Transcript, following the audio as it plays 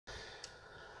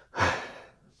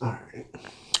All right.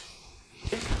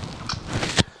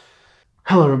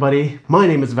 Hello, everybody. My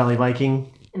name is Valley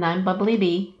Viking. And I'm Bubbly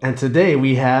Bee. And today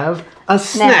we have a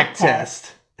snack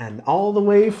test. And all the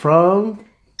way from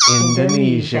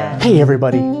Indonesia. Hey,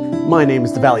 everybody. My name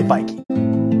is the Valley Viking.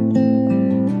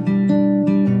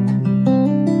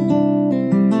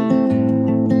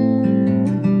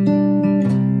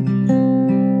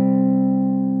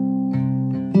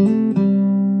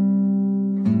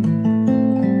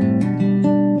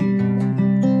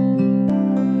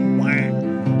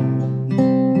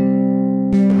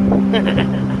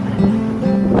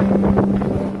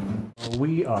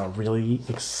 We are really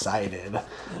excited.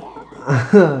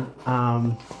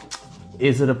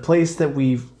 Is it a place that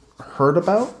we've heard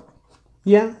about?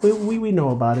 Yeah, we know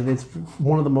about it. It's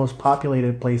one of the most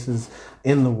populated places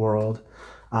in the world.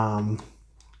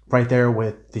 Right there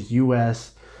with the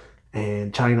US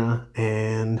and China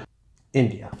and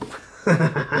India.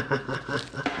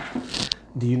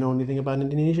 Do you know anything about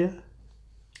Indonesia?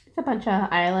 It's a bunch of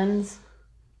islands,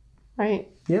 right?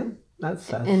 Yeah, that's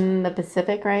in the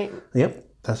Pacific, right? Yep,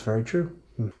 that's very true.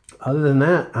 Other than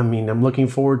that, I mean, I'm looking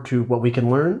forward to what we can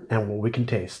learn and what we can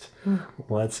taste.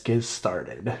 Let's get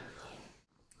started.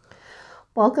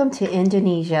 Welcome to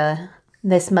Indonesia.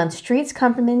 This month's treats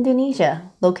come from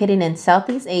Indonesia. Located in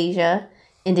Southeast Asia,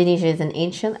 Indonesia is an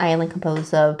ancient island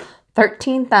composed of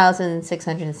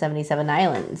 13,677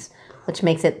 islands, which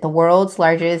makes it the world's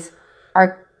largest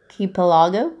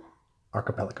archipelago.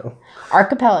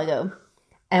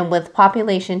 And with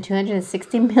population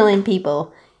 260 million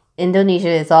people, Indonesia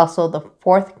is also the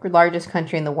fourth largest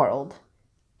country in the world.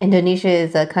 Indonesia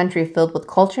is a country filled with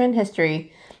culture and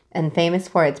history and famous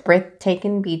for its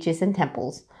breathtaking beaches and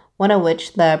temples, one of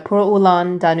which, the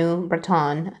Pulau Danau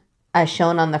Berton, as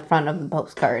shown on the front of the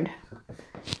postcard.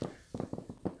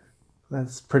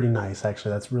 That's pretty nice,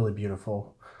 actually. That's really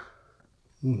beautiful.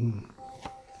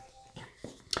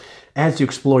 As you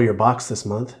explore your box this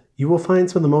month, you will find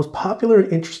some of the most popular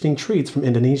and interesting treats from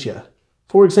Indonesia.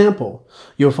 For example,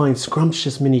 you'll find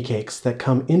scrumptious mini cakes that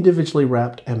come individually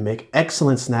wrapped and make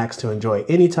excellent snacks to enjoy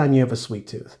anytime you have a sweet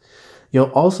tooth.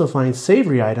 You'll also find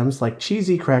savory items like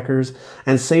cheesy crackers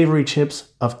and savory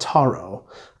chips of taro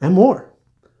and more.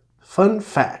 Fun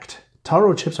fact,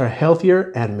 taro chips are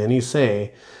healthier and many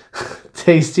say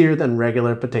tastier than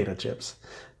regular potato chips.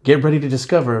 Get ready to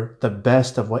discover the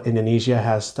best of what Indonesia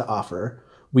has to offer.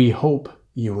 We hope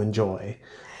you enjoy.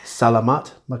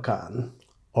 Salamat makan,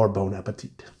 or bon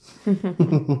appetit.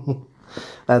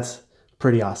 That's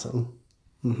pretty awesome.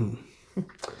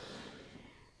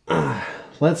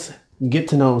 Let's get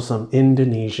to know some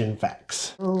Indonesian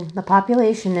facts. The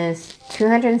population is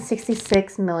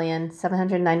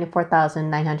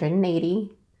 266,794,980.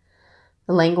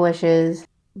 The language is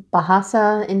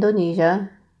Bahasa Indonesia.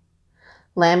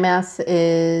 Landmass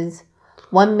is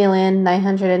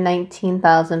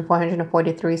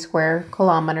 1,919,443 square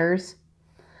kilometers.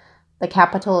 The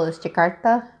capital is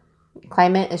Jakarta.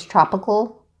 Climate is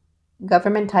tropical.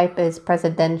 Government type is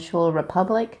presidential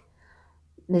republic.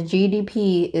 The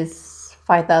GDP is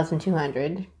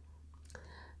 5,200.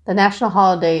 The national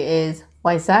holiday is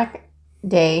Waisak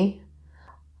Day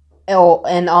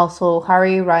and also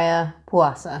Hari Raya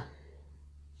Puasa.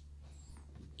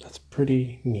 That's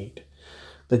pretty neat.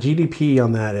 The GDP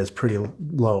on that is pretty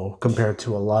low compared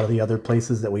to a lot of the other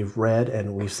places that we've read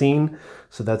and we've seen.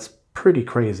 So that's pretty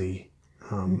crazy,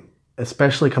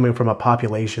 especially coming from a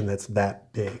population that's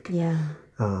that big. Yeah.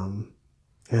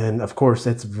 And of course,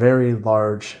 it's very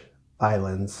large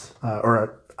islands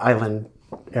or island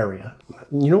area.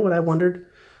 You know what I wondered?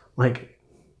 Like,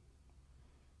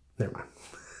 never mind.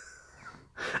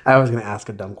 I was going to ask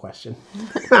a dumb question.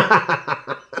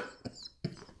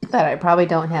 That I probably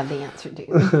don't have the answer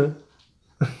to.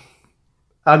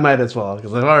 I might as well,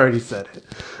 because I've already said it.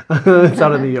 It's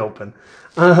out in the open.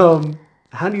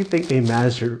 How do you think they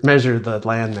measure the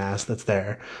landmass that's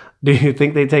there? Do you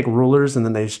think they take rulers and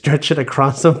then they stretch it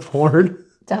across a board?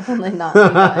 Definitely not.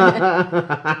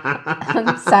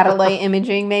 Satellite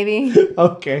imaging, maybe.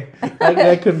 Okay,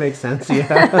 that could make sense.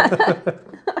 Yeah.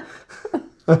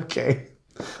 Okay,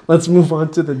 let's move on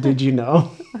to the Did You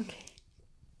Know? Okay.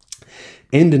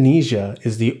 Indonesia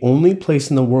is the only place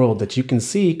in the world that you can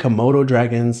see Komodo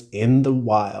dragons in the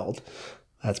wild.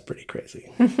 That's pretty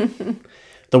crazy.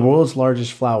 The world's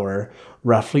largest flower,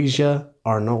 Rafflesia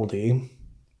arnoldi,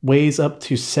 weighs up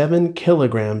to 7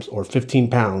 kilograms or 15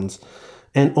 pounds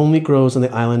and only grows on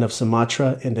the island of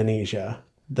Sumatra, Indonesia.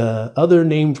 The other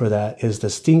name for that is the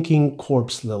stinking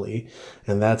corpse lily,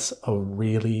 and that's a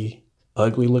really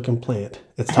ugly looking plant.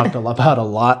 It's talked about a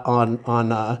lot on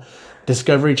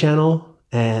Discovery Channel,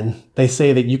 And they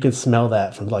say that you can smell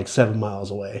that from like 7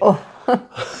 miles away. Oh,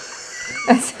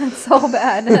 that sounds so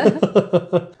bad.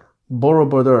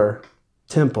 Borobudur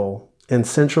Temple in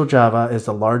central Java is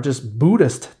the largest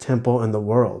Buddhist temple in the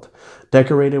world,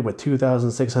 decorated with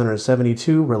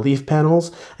 2,672 relief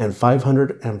panels and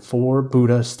 504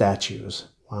 Buddha statues.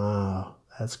 Wow,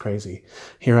 that's crazy.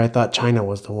 Here I thought China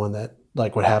was the one that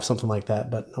like would have something like that,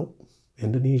 but nope,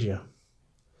 Indonesia.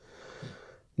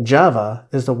 Java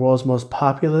is the world's most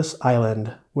populous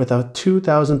island with a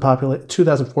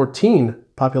 2014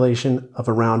 population of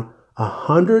around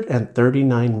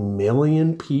 139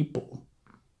 million people.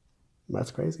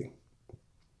 That's crazy.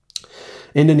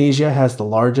 Indonesia has the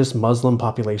largest Muslim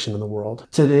population in the world.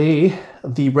 Today,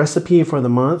 the recipe for the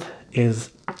month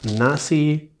is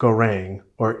nasi goreng,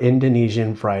 or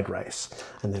Indonesian fried rice.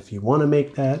 And if you want to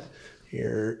make that,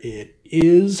 here it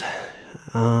is.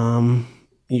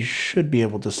 You should be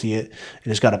able to see it.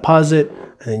 You just got to pause it,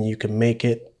 and then you can make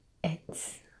it.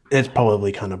 It's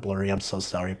probably kind of blurry. I'm so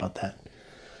sorry about that.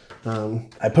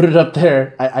 I put it up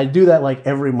there. I do that like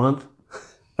every month,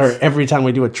 or every time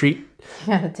we do a treat. You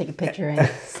gotta take a picture and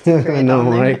stick it I know,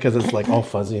 on there. right? Because it's like all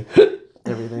fuzzy.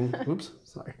 Everything. Oops.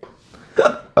 Sorry.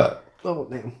 Oh,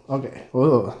 damn. Okay.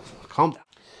 Whoa. Calm down.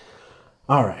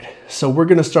 All right. So we're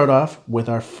going to start off with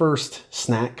our first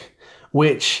snack,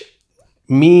 which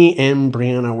me and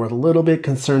Brianna were a little bit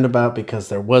concerned about because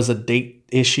there was a date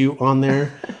issue on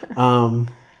there. I'm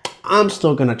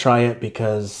still going to try it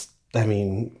because, I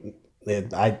mean,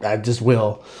 I just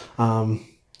will. I'm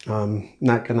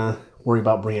not going to worry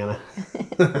about Brianna.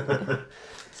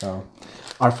 So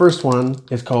our first one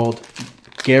is called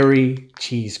Gary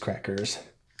Cheese Crackers.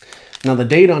 Now the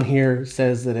date on here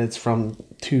says that it's from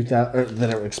 2000, that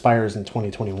it expires in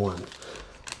 2021.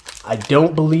 I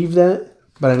don't believe that,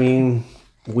 but I mean,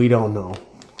 we don't know.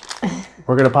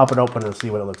 We're gonna pop it open and see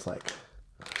what it looks like.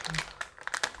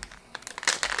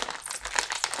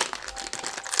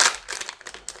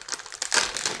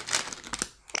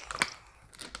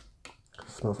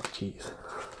 Smells like cheese.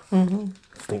 Mm-hmm.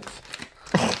 Stinks.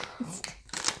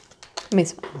 Let me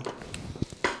smell.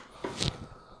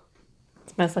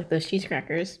 Smells like those cheese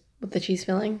crackers with the cheese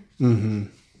filling. Mm-hmm.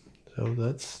 So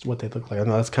that's what they look like. I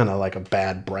know that's kind of like a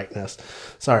bad brightness.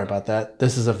 Sorry about that.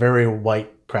 This is a very white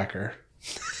cracker.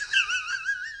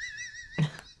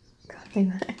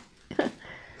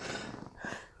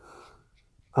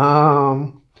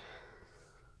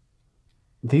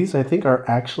 These I think are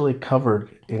actually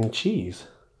covered in cheese.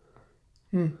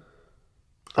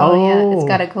 Oh yeah, it's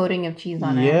got a coating of cheese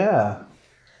on it. Yeah.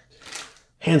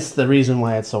 Hence the reason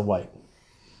why it's so white.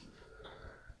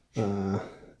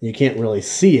 You can't really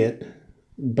see it,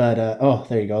 but oh,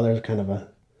 there you go. There's kind of a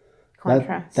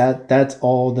contrast. That's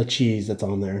all the cheese that's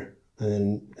on there, and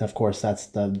then of course that's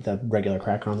the regular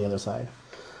cracker on the other side.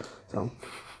 So,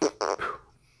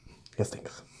 it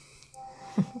stinks.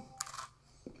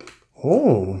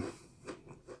 Oh.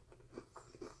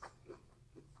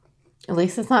 At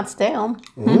least it's not stale.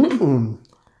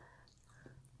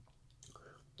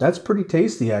 That's pretty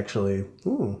tasty, actually.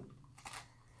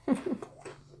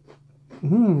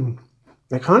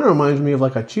 It kind of reminds me of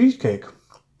like a cheesecake.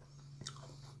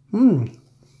 It's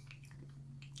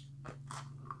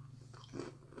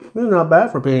not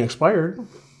bad for being expired.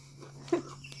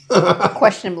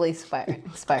 Questionably expired.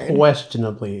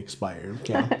 Questionably expired,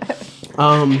 yeah.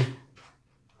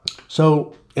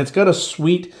 So it's got a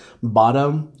sweet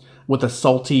bottom with a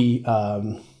salty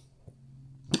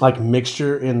like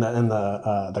mixture in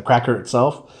the cracker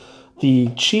itself. The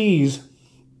cheese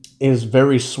is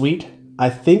very sweet. I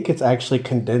think it's actually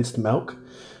condensed milk,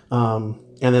 and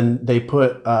then they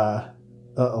put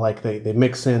like they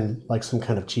mix in like some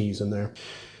kind of cheese in there.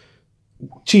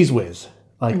 Cheese whiz,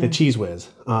 like the cheese whiz.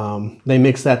 They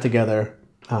mix that together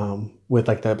with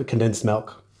like the condensed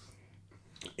milk.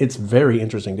 It's very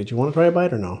interesting. Did you want to try a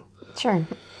bite or no? Sure.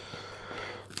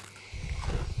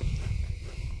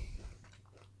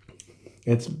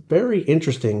 It's very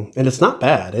interesting, and it's not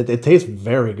bad. It tastes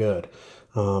very good.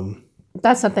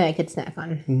 That's something I could snack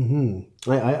on.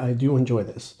 I do enjoy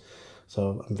this,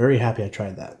 so I'm very happy I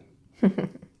tried that.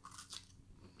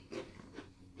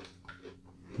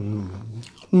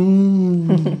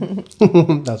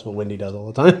 That's what Wendy does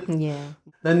all the time. Yeah.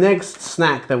 The next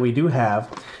snack that we do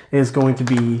have is going to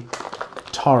be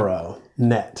taro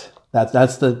net.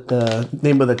 That's the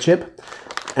name of the chip,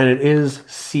 and it is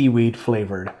seaweed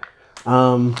flavored.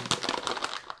 And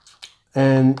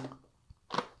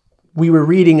we were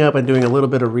reading up and doing a little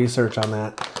bit of research on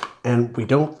that, and we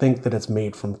don't think that it's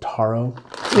made from taro.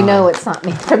 We know it's not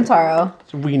made from taro.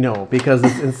 We know because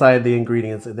it's inside the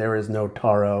ingredients. There is no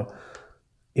taro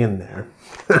in there.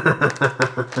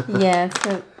 Yeah,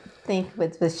 so I think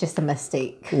it was just a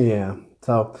mistake. Yeah.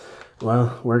 So,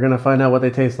 well, we're going to find out what they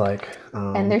taste like.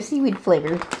 And they're seaweed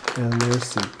flavored. And they're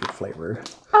seaweed flavored.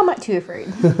 I'm not too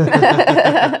afraid.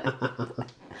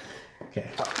 Okay.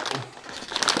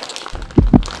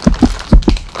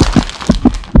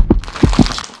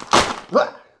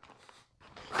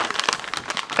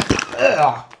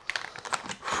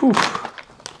 Whew.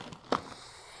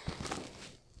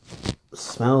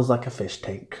 Smells like a fish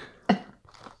tank.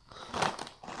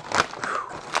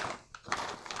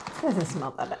 Doesn't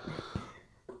smell that bad.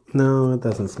 No, it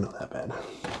doesn't smell that bad.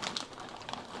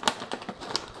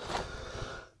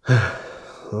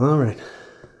 All right.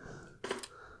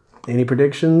 Any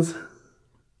predictions?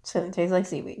 So it tastes like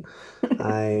seaweed.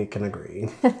 I can agree.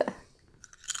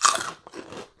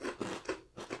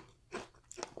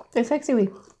 Tastes like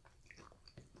seaweed.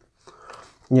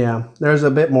 Yeah, there's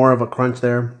a bit more of a crunch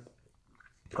there.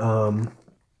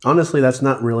 Honestly, that's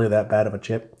not really that bad of a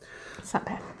chip. It's not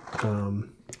bad.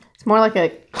 It's more like a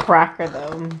cracker,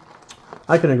 though.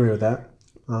 I can agree with that.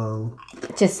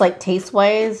 Just like taste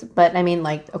wise, but I mean,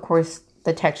 like, of course,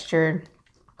 the texture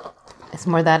is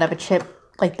more that of a chip.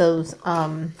 Like those,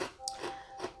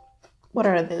 what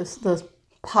are those? Those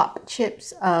pop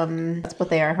chips. That's what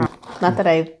they are, huh? Not that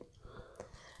I've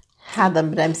had them,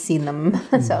 but I've seen them.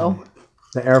 So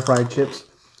The air fried chips.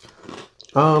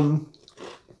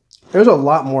 There's a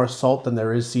lot more salt than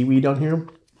there is seaweed on here.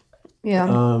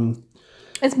 yeah,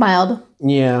 it's mild.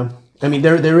 Yeah. I mean,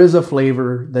 there is a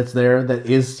flavor that's there that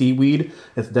is seaweed.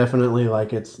 It's definitely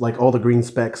like, it's like all the green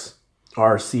specks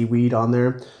are seaweed on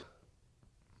there.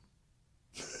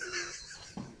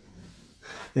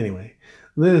 Anyway,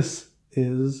 this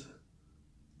is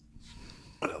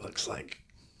what it looks like.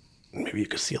 Maybe you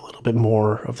could see a little bit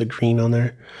more of the green on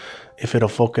there. If it'll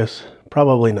focus,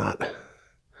 probably not.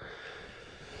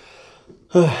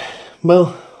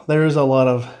 Well, there is a lot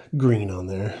of green on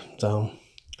there, so.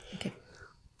 Okay.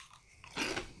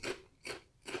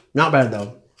 Not bad,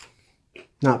 though.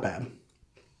 Not bad.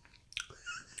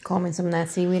 Combing some of that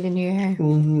seaweed into your hair.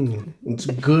 It's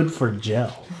good for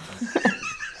gel.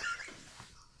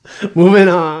 Moving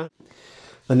on.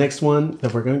 The next one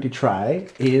that we're going to try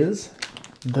is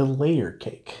the layer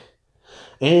cake.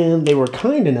 And they were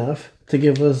kind enough to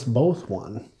give us both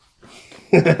one.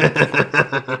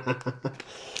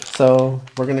 So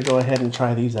we're going to go ahead and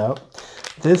try these out.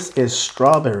 This is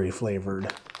strawberry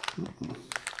flavored.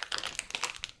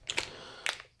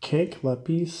 Cake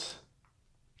lapis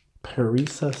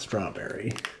Parisa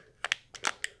strawberry.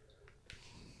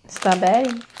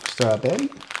 Strawberry. Strawberry?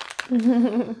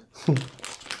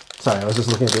 Sorry, I was just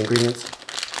looking at the ingredients.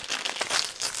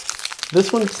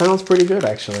 This one sounds pretty good,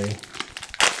 actually.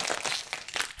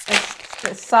 It's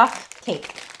a soft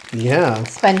cake. Yeah.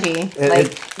 Spongy.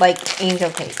 Like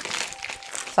angel cake.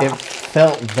 It Soft.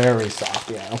 felt very soft,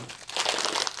 yeah.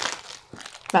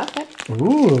 Not good.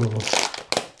 Ooh.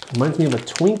 Reminds me of a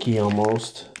Twinkie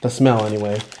almost. The smell,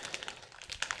 anyway.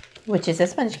 Which is a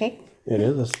sponge cake. It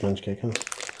is a sponge cake, huh?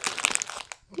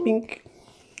 Bink.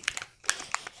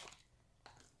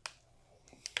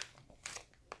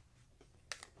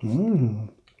 Mmm.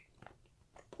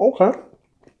 Okay.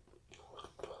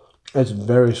 It's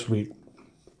very sweet.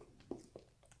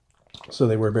 So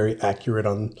they were very accurate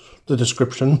on the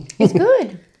description. It's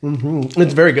good.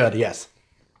 It's very good, yes.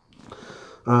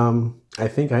 I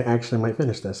think I actually might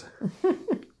finish this.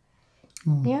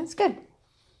 Yeah, it's good.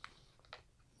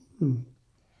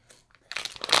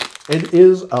 It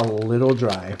is a little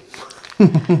dry.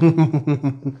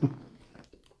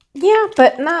 Yeah,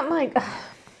 but not like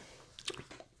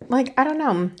I don't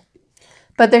know.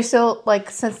 But there's still like,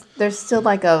 since there's still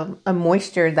like a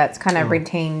moisture that's kind of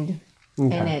retained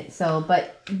in it. So,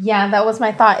 but yeah, that was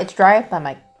my thought. It's dry. I'm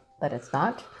like, but it's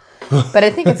not. But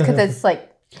I think it's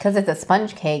because it's a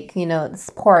sponge cake, you know, it's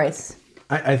porous.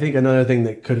 I think another thing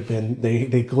that could have been,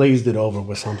 they glazed it over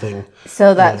with something.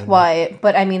 So that's why.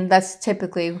 But I mean, that's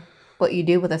typically what you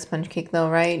do with a sponge cake, though,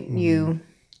 right? You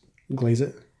Glaze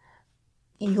it?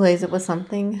 You glaze it with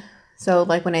something. So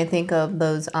like when I think of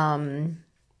those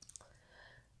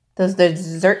the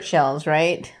dessert shells,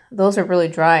 right? Those are really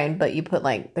dried, but you put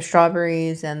like the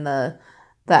strawberries and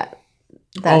that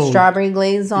strawberry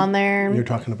glaze on there. You're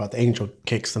talking about the angel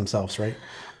cakes themselves, right?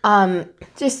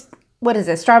 Just what is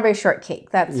it? Strawberry shortcake.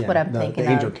 That's what I'm thinking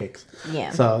the angel of. cakes.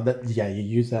 Yeah. So you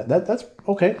use that. That's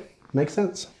okay. Makes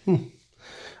sense.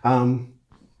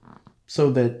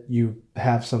 So that you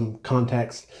have some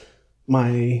context,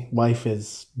 my wife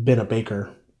has been a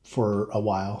baker for a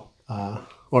while,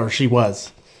 or she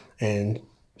was, and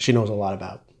she knows a lot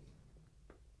about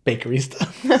bakery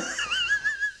stuff.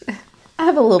 I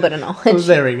have a little bit of knowledge.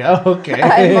 There we go. Okay.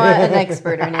 I'm not an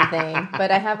expert or anything, but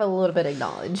I have a little bit of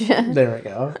knowledge. There we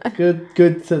go.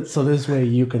 Good. So this way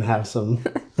you can have some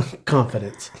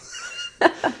confidence.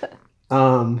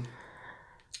 Yeah,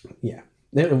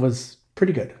 it was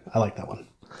pretty good. I like that one.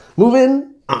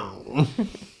 Moving on.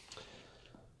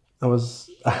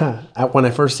 When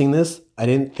I first seen this, I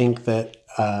didn't think that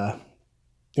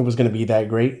it was going to be that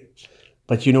great.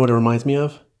 But you know what it reminds me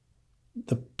of?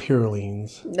 The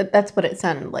Purlines. That's what it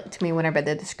sounded like to me when I read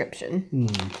the description.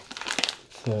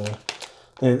 So,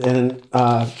 and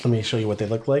let me show you what they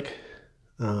look like.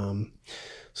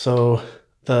 So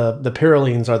the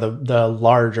Purlines are the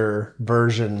larger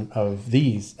version of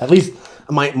these. At least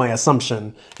my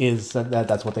assumption is that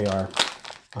that's what they are.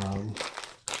 And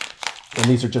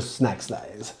these are just snack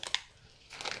size.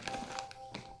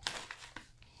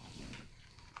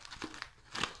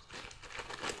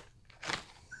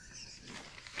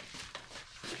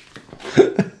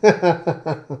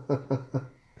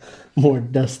 More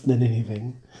dust than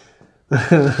anything.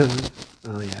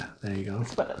 Oh yeah, there you go.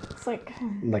 That's what it looks like.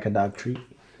 Like a dog treat.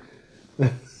 You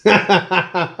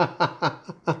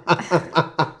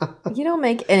don't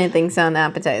make anything sound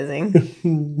appetizing.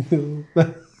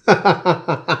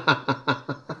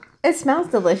 It smells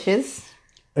delicious.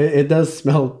 It does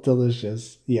smell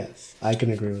delicious. Yes, I can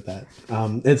agree with that.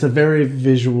 It's a very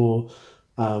visual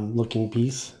looking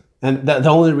piece. And the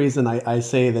only reason I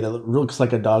say that it looks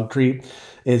like a dog treat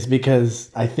is because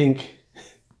I think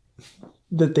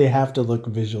that they have to look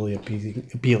visually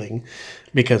appealing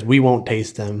because we won't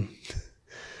taste them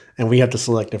and we have to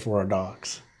select it for our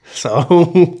dogs.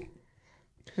 So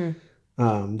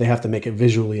they have to make it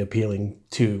visually appealing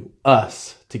to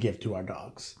us to give to our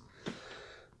dogs.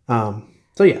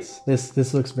 So yes,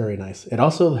 this looks very nice. It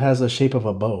also has a shape of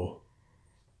a bow,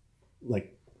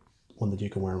 like one that you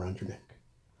can wear around your neck.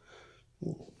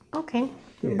 Okay,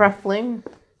 yeah. Roughly.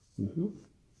 Mm-hmm.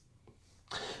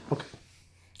 Okay.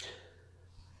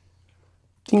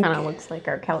 Kind of looks like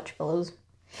our couch pillows.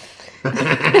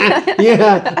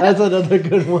 Yeah, that's another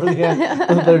good one.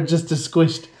 Yeah, they're just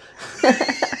squished.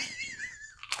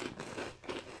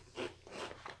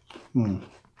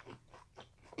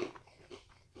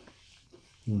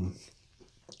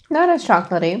 Not as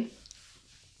chocolatey.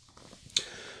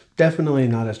 Definitely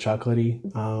not as chocolatey.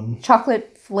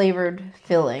 Chocolate flavored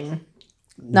filling.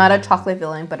 Not a chocolate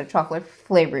filling, but a chocolate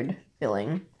flavored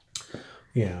filling.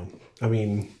 Yeah. I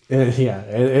mean,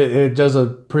 it does a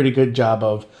pretty good job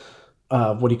of,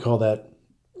 what do you call that?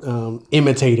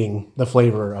 Imitating the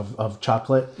flavor of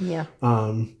chocolate. Yeah.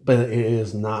 But it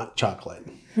is not chocolate.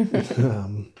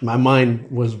 My mind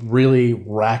was really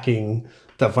racking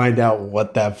to find out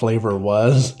what that flavor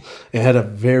was. It had a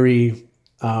very,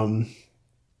 I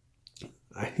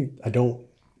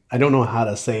don't know how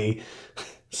to say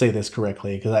this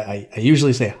correctly because I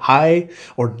usually say high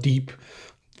or deep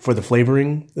for the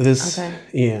flavoring. This, okay.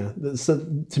 Yeah. So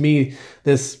to me,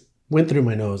 this went through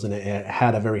my nose and it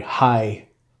had a very high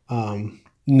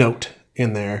note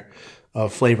in there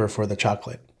of flavor for the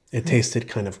chocolate. It tasted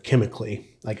kind of chemically.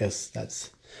 I guess that's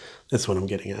what I'm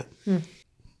getting at.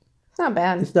 It's not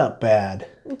bad. It's not bad.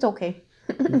 It's okay.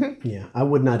 Yeah, I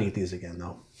would not eat these again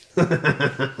though.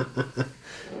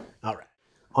 All right.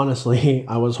 Honestly,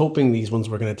 I was hoping these ones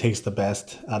were going to taste the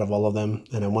best out of all of them,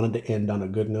 and I wanted to end on a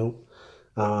good note.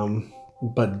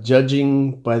 But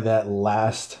judging by that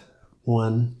last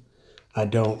one, I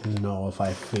don't know if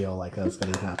I feel like that's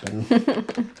going to happen.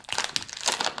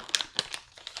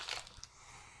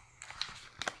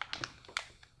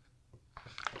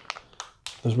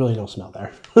 There's really no smell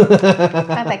there.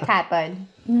 I like cat bud.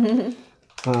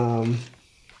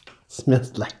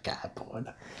 Smells like cat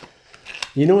bud.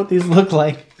 You know what these look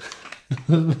like?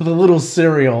 The little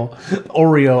cereal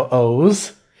Oreo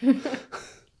O's. The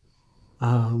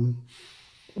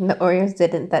Oreos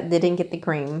didn't get the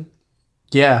cream.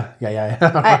 Yeah.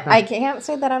 I can't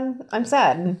say that I'm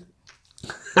sad.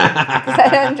 Because I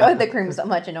don't enjoy the cream so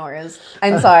much in Oreos.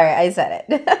 I'm sorry, I said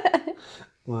it.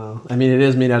 Well, I mean, it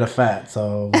is made out of fat,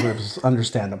 so it's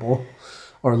understandable.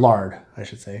 Or lard, I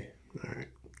should say. All right.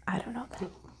 I don't know that.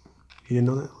 You didn't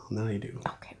know that? Well, now you do.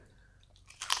 Okay.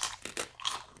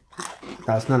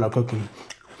 That's not a cookie.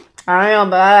 I don't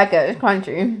know, but I like it. It's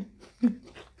crunchy.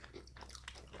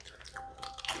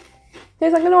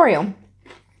 Tastes like an Oreo.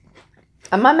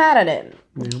 I'm not mad at it.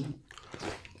 Yeah.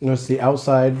 That's the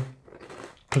outside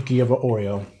cookie of an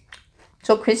Oreo.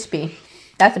 So crispy.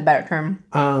 That's a better term.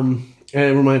 And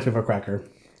it reminds me of a cracker.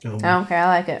 Okay, I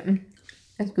like it.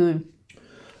 It's good.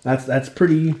 That's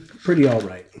pretty all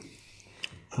right.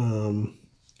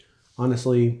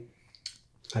 Honestly,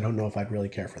 I don't know if I'd really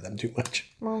care for them too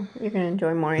much. Well, you're going to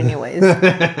enjoy more anyways.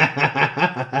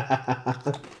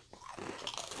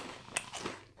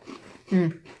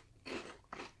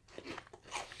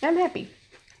 I'm happy.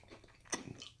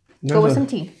 Go with some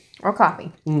tea or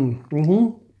coffee.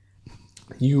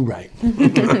 You right.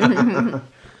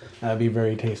 That'd be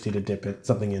very tasty to dip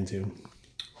something into.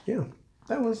 Yeah,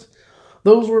 those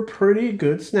were pretty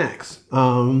good snacks.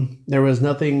 There was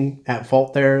nothing at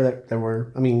fault there.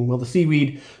 The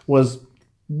seaweed was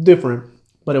different,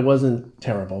 but it wasn't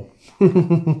terrible.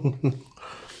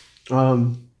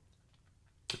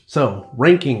 So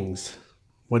rankings.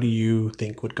 What do you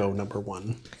think would go number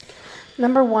one?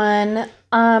 Number one,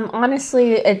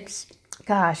 honestly, it's,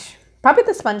 probably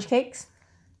the sponge cakes.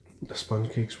 The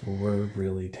sponge cakes were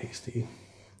really tasty.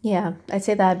 Yeah, I'd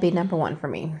say that'd be number one for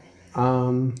me.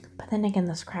 But then again,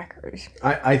 those crackers.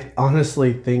 I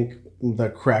honestly think the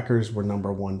crackers were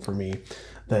number one for me.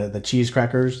 The cheese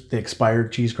crackers, the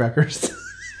expired cheese crackers.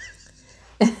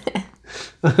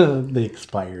 The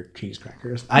expired cheese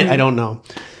crackers. I don't know.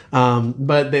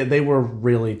 But they were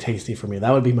really tasty for me.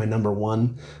 That would be my number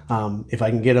one. If I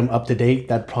can get them up to date,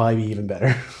 that'd probably be even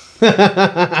better.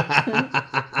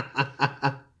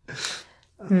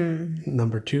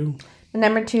 Number two?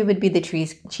 Number two would be the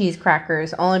cheese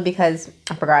crackers, only because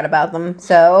I forgot about them.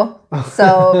 So not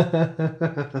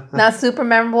super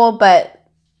memorable, but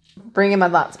bringing my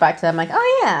thoughts back to them, like,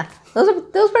 oh yeah,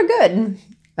 those were good.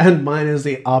 And mine is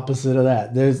the opposite of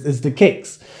that. It's the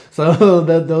cakes. So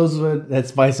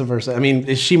that's vice versa. I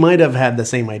mean, she might have had the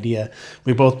same idea.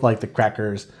 We both like the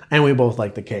crackers and we both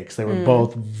like the cakes. They were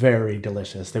both very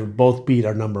delicious. They would both beat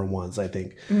our number ones, I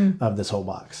think, of this whole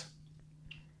box.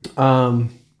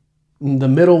 The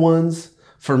middle ones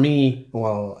for me,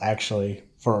 well, actually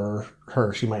for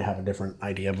her, she might have a different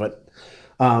idea, but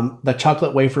the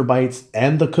chocolate wafer bites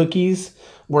and the cookies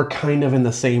were kind of in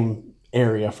the same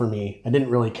area for me. I didn't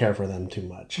really care for them too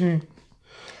much.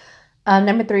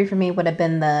 Number three for me would have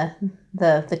been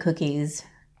the cookies,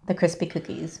 the crispy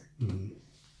cookies.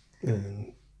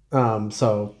 And,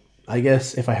 so I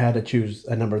guess if I had to choose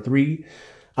a number three,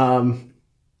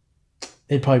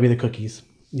 it'd probably be the cookies.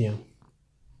 Yeah.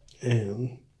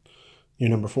 And your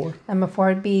number four? Number four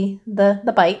would be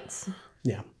the bites.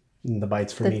 Yeah. And the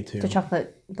bites for me too.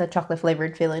 The chocolate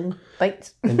flavored filling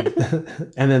bites. And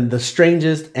then the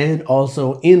strangest and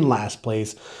also in last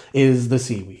place is the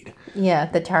seaweed. Yeah,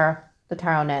 the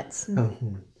taro nets.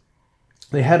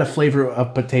 They had a flavor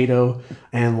of potato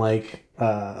and like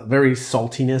very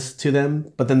saltiness to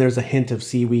them, but then there's a hint of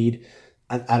seaweed.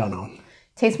 I don't know.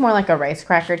 Tastes more like a rice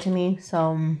cracker to me.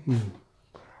 So.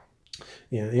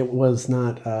 Yeah, it was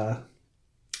not.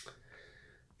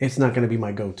 It's not going to be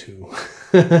my go-to.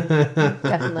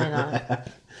 Definitely not.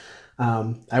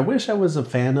 I wish I was a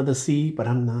fan of the sea, but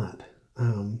I'm not.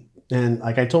 And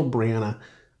like I told Brianna,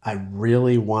 I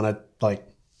really want to like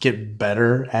get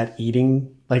better at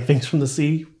eating like things from the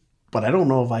sea, but I don't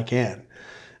know if I can.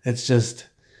 It's just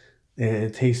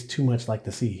it tastes too much like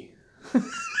the sea.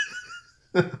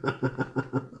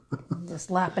 Just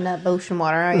lapping up ocean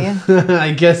water, are you?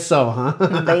 I guess so, huh?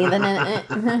 Bathing in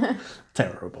it.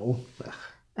 Terrible.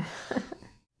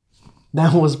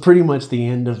 That was pretty much the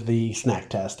end of the snack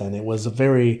test, and it was a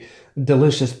very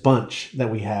delicious bunch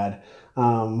that we had.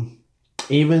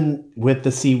 Even with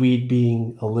the seaweed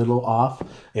being a little off,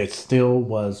 it still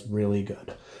was really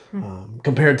good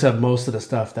compared to most of the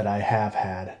stuff that I have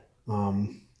had. Now,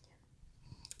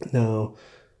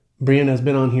 Brianna's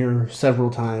been on here several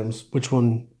times. Which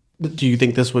one do you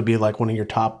think this would be like one of your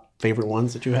top favorite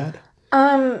ones that you had?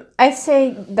 I'd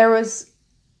say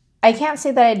I can't say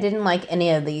that I didn't like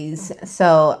any of these.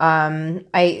 So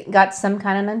I got some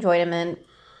kind of enjoyment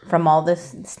from all the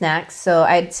snacks. So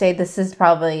I'd say this is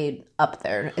probably up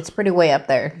there. It's pretty way up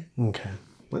there. Okay.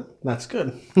 Well, that's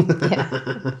good.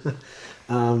 Yeah.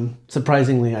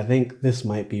 Surprisingly, I think this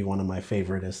might be one of my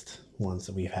favoriteest ones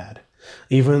that we've had.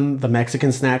 Even the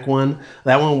Mexican snack one,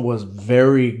 that one was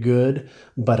very good,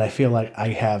 but I feel like I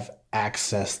have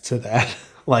access to that.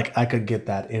 Like I could get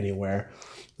that anywhere.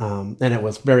 And it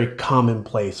was very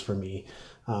commonplace for me.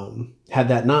 Had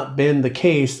that not been the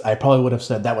case, I probably would have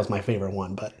said that was my favorite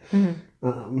one. But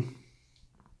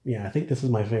yeah, I think this is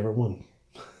my favorite one.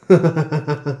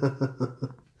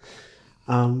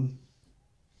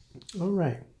 All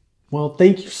right. Well,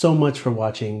 thank you so much for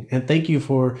watching. And thank you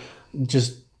for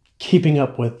just keeping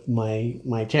up with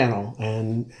my channel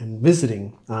and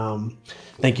visiting.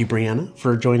 Thank you, Brianna,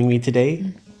 for joining me today.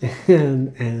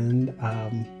 And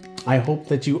I hope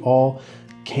that you all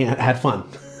had fun.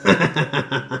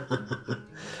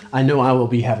 I know I will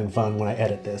be having fun when I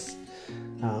edit this.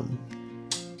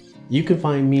 You can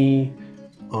find me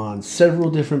on several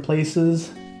different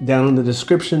places down in the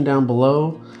description down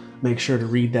below. Make sure to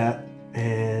read that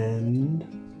and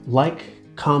like,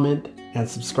 comment, and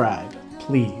subscribe.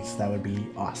 Please, that would be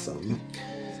awesome.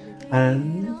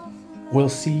 And we'll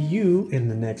see you in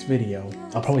the next video.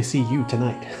 I'll probably see you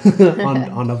tonight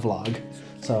on a vlog.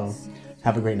 So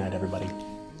have a great night, everybody.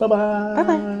 Bye-bye.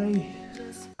 Bye-bye.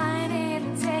 I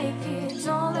didn't take it,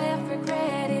 don't let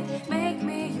regret it. Make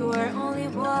me your only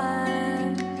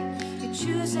one. You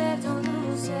choose it, don't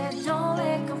lose it, don't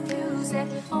let confuse it.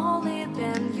 Only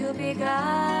then you'll be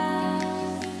God.